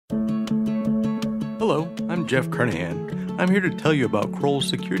Hello, I'm Jeff Kernahan. I'm here to tell you about Kroll's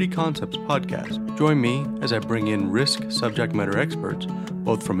Security Concepts podcast. Join me as I bring in risk subject matter experts,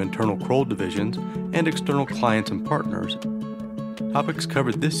 both from internal Kroll divisions and external clients and partners. Topics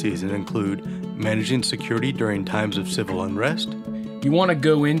covered this season include managing security during times of civil unrest. You want to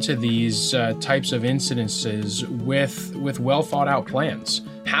go into these types of incidences with well thought out plans.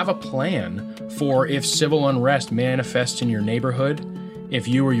 Have a plan for if civil unrest manifests in your neighborhood, if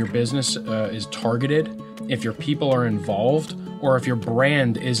you or your business is targeted, if your people are involved, or if your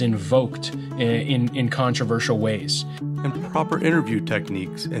brand is invoked in controversial ways. And proper interview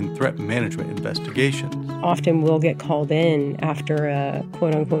techniques and threat management investigations. Often we'll get called in after a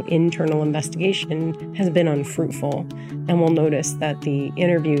quote-unquote internal investigation has been unfruitful, and we'll notice that the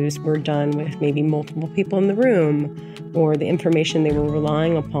interviews were done with maybe multiple people in the room, or the information they were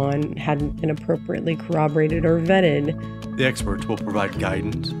relying upon hadn't been appropriately corroborated or vetted. The experts will provide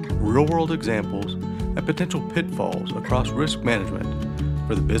guidance, real-world examples, and potential pitfalls across risk management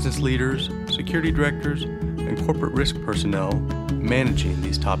for the business leaders, security directors, and corporate risk personnel managing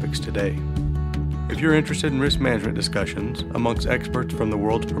these topics today. If you're interested in risk management discussions amongst experts from the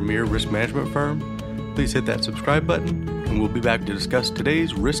world's premier risk management firm, please hit that subscribe button, and we'll be back to discuss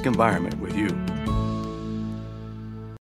today's risk environment with you.